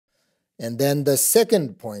And then the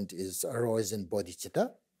second point is arose in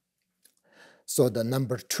bodhicitta. So the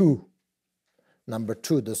number two,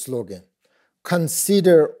 the slogan,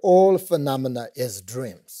 consider all phenomena as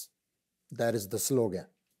dreams. That is the slogan.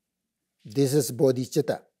 This is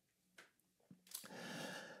bodhicitta.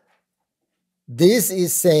 This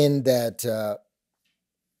is saying that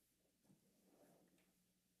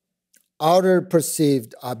outer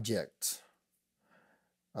perceived objects,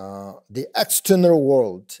 the external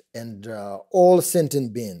world, and all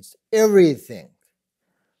sentient beings, everything,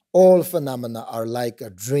 all phenomena are like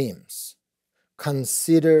dreams.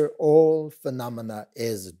 Consider all phenomena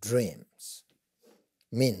as dreams.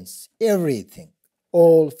 Means everything.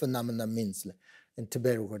 All phenomena means, in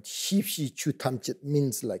Tibetan word, shipshi chu tamchit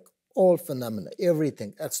means like all phenomena,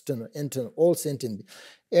 everything, external, internal, all sentient,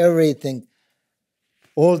 everything,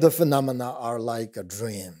 all the phenomena are like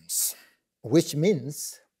dreams, which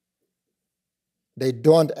means they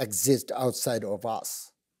don't exist outside of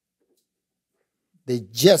us. They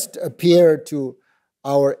just appear to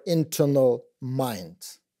our internal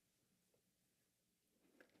mind.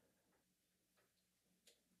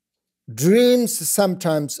 Dreams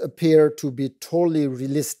sometimes appear to be totally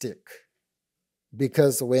realistic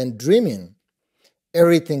because when dreaming,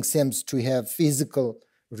 everything seems to have physical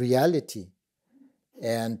reality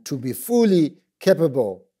and to be fully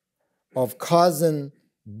capable of causing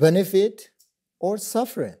benefit or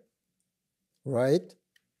suffering, right?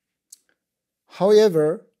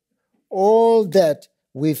 However, all that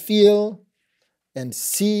we feel and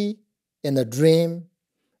see in a dream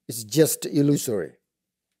is just illusory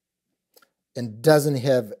and doesn't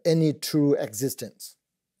have any true existence.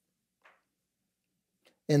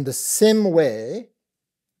 In the same way,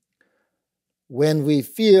 when we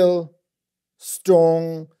feel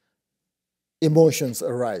strong emotions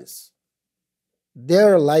arise,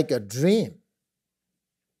 they're like a dream.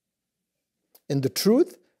 In the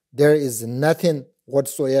truth, there is nothing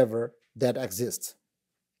whatsoever that exists.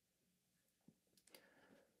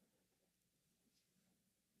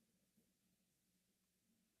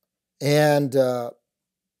 And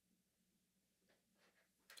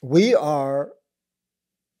we are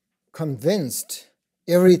convinced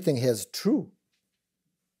everything has true,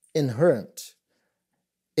 inherent,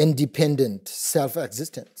 independent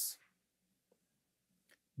self-existence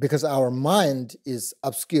because our mind is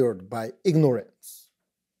obscured by ignorance.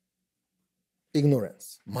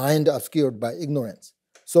 Mind obscured by ignorance.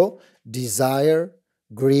 So desire,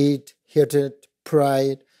 greed, hatred,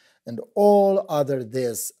 pride, and all other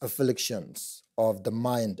these afflictions of the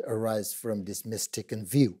mind arise from this mistaken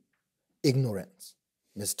view, ignorance,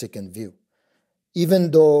 mistaken view.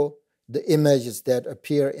 Even though the images that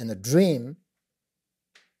appear in a dream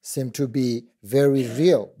seem to be very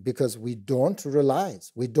real because we don't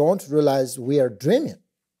realize we are dreaming.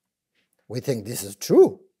 We think this is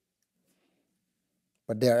true,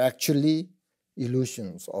 but they are actually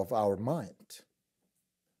illusions of our mind.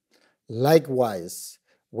 Likewise,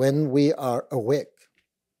 when we are awake,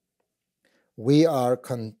 we are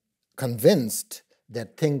convinced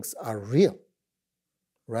that things are real,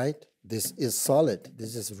 right? This is solid,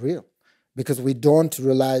 this is real, because we don't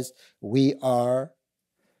realize we are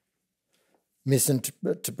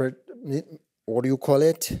misinterpreting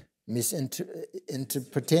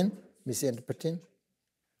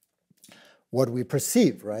what we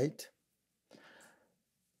perceive, right?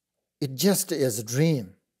 It just is a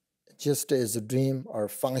dream. Just as a dream or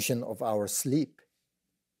function of our sleep.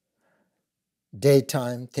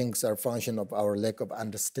 Daytime things are function of our lack of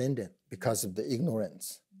understanding because of the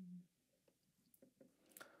ignorance.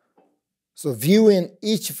 So viewing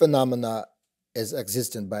each phenomena as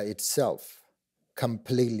existent by itself,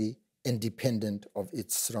 completely independent of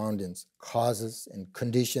its surroundings, causes and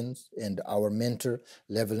conditions, and our mental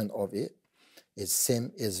leveling of it, is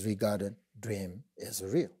same as regarding dream as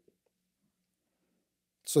real.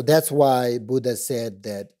 So that's why Buddha said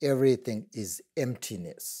that everything is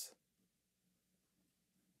emptiness.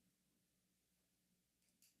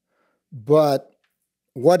 But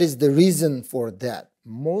what is the reason for that?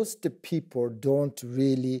 Most people don't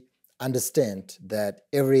really understand that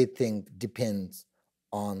everything depends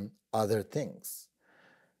on other things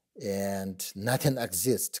and nothing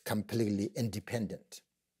exists completely independent.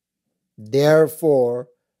 Therefore,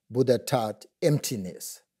 Buddha taught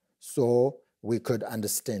emptiness. So we could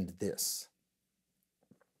understand this.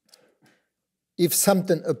 If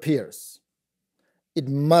something appears, it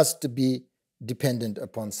must be dependent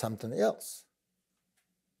upon something else.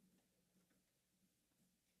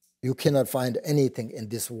 You cannot find anything in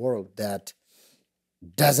this world that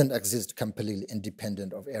doesn't exist completely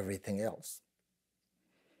independent of everything else.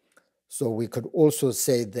 So we could also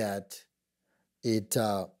say that it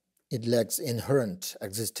lacks inherent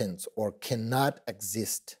existence or cannot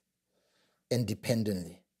exist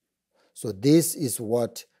independently. So this is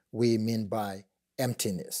what we mean by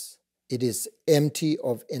emptiness. It is empty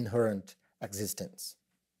of inherent existence.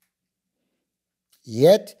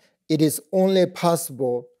 Yet it is only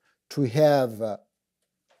possible to have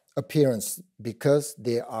appearance because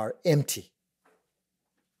they are empty.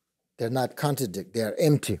 They're not contradictory, they are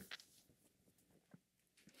empty.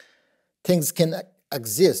 Things can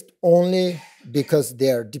exist only because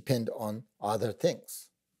they are depend on other things.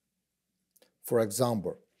 For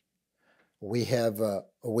example, we have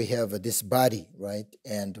this body, right?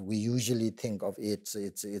 And we usually think of it's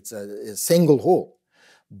a single whole.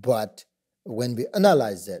 But when we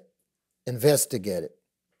analyze it, investigate it,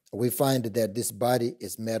 we find that this body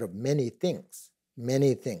is made of many things,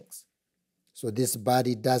 many things. So this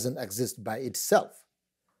body doesn't exist by itself.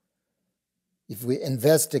 If we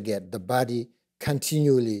investigate the body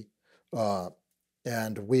continually,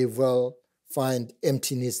 and we will find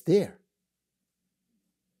emptiness there.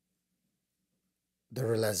 The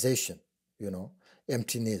realization,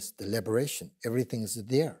 emptiness, the liberation, everything is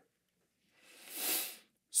there.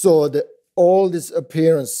 So all this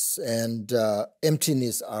appearance and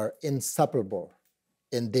emptiness are inseparable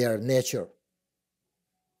in their nature.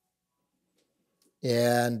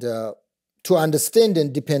 And to understand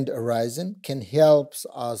independent arising can help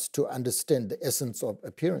us to understand the essence of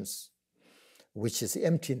appearance, which is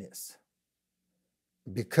emptiness.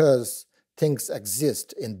 Because things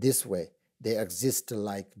exist in this way, they exist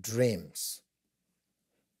like dreams.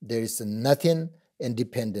 There is nothing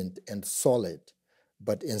independent and solid,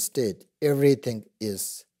 but instead everything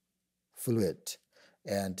is fluid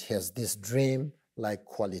and has this dream-like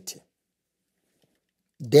quality.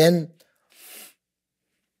 Then,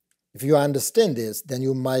 if you understand this, then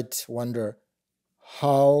you might wonder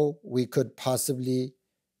how we could possibly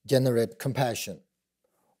generate compassion,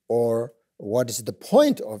 or what is the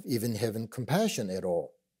point of even having compassion at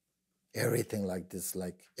all? Everything like this,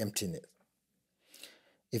 like emptiness.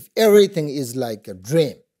 If everything is like a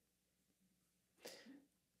dream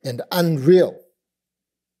and unreal,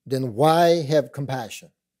 then why have compassion?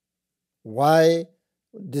 Why?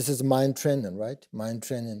 This is mind training, right? Mind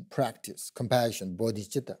training practice, compassion,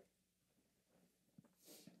 bodhicitta.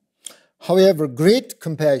 However, great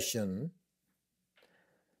compassion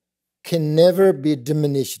can never be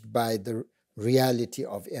diminished by the reality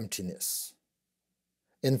of emptiness.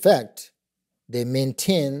 In fact, they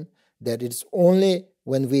maintain that it's only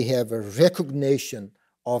when we have a recognition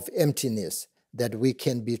of emptiness that we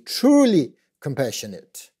can be truly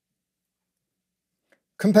compassionate.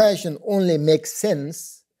 Compassion only makes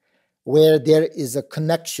sense where there is a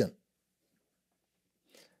connection.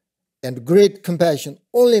 And great compassion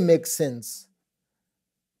only makes sense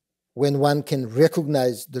when one can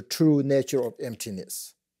recognize the true nature of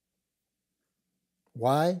emptiness.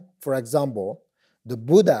 Why? For example, the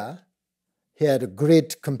Buddha had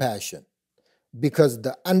great compassion because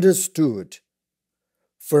they understood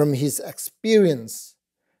from his experience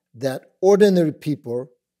that ordinary people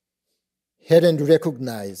hadn't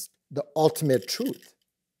recognized the ultimate truth,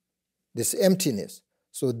 this emptiness.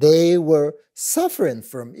 So they were suffering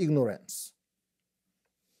from ignorance.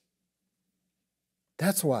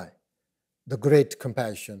 That's why the great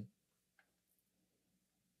compassion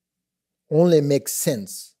only makes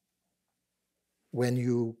sense when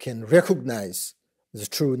you can recognize the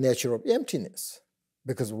true nature of emptiness,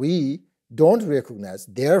 because we don't recognize,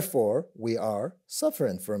 therefore we are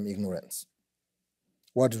suffering from ignorance.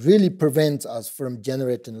 What really prevents us from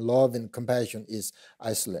generating love and compassion is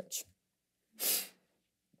isolation.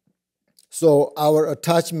 So our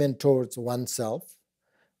attachment towards oneself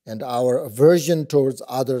and our aversion towards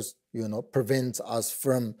others, prevents us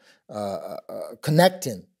from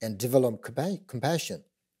connecting and develop compassion.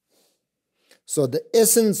 So the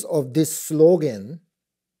essence of this slogan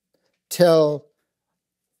tells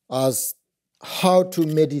us how to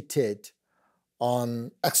meditate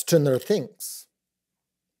on external things.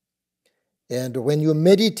 And when you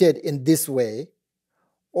meditate in this way,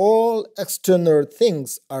 all external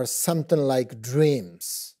things are something like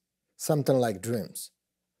dreams. Something like dreams.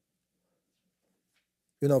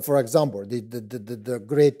 For example, the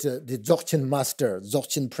great the Dzogchen master,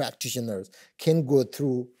 Dzogchen practitioners can go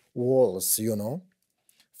through walls,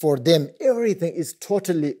 For them, everything is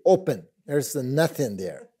totally open. There's nothing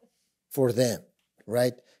there for them,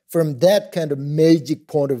 right? From that kind of magic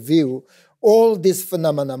point of view, all these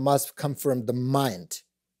phenomena must come from the mind.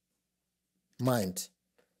 Mind.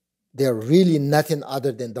 They're really nothing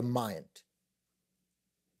other than the mind.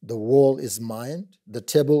 The wall is mind, the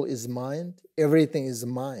table is mind, everything is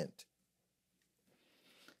mind.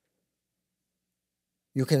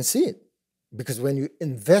 You can see it because when you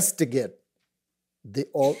investigate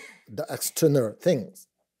all the external things,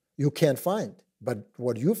 you can't find. But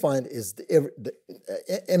what you find is the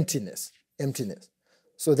emptiness.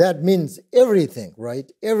 So that means everything,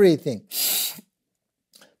 right? Everything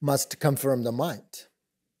must come from the mind.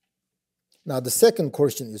 Now the second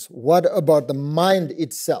question is, what about the mind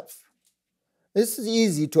itself? This is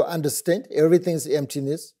easy to understand. Everything is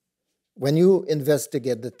emptiness. When you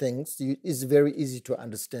investigate the things, it's very easy to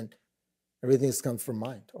understand. Everything comes from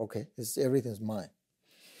mind. Okay, everything's mind.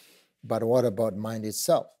 But what about mind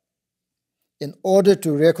itself? In order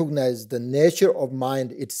to recognize the nature of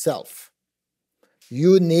mind itself,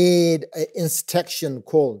 you need an instruction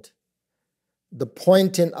called the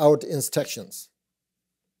pointing out instructions,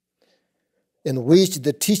 in which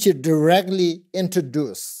the teacher directly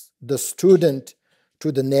introduces the student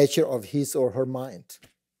to the nature of his or her mind.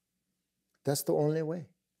 That's the only way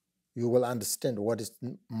you will understand what is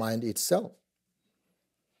mind itself.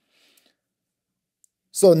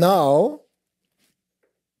 So now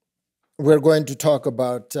we're going to talk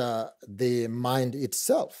about the mind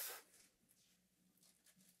itself.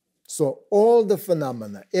 So all the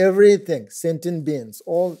phenomena, everything, sentient beings,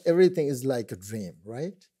 everything is like a dream,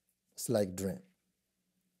 right? It's like dream.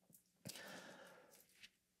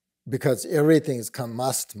 Because everything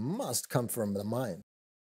must come from the mind.